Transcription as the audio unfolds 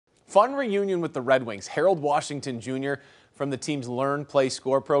Fun reunion with the Red Wings. Harold Washington Jr. from the team's Learn, Play,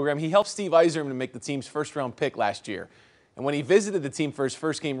 Score program. He helped Steve Yzerman make the team's first-round pick last year. And when he visited the team for his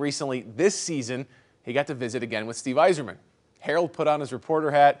first game recently this season, he got to visit again with Steve Yzerman. Harold put on his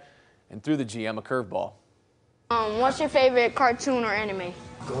reporter hat and threw the GM a curveball. What's your favorite cartoon or anime?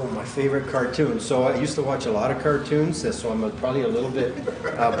 Oh, my favorite cartoon. So I used to watch a lot of cartoons, so I'm probably a little bit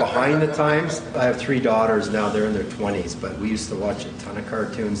behind the times. I have 3 daughters now, they're in their 20s, but we used to watch a ton of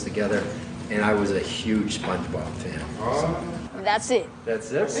cartoons together, and I was a huge SpongeBob fan. So. That's it.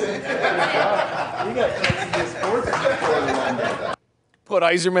 That's it? You got sports. Put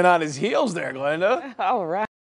Yzerman on his heels there, Glenda. All right.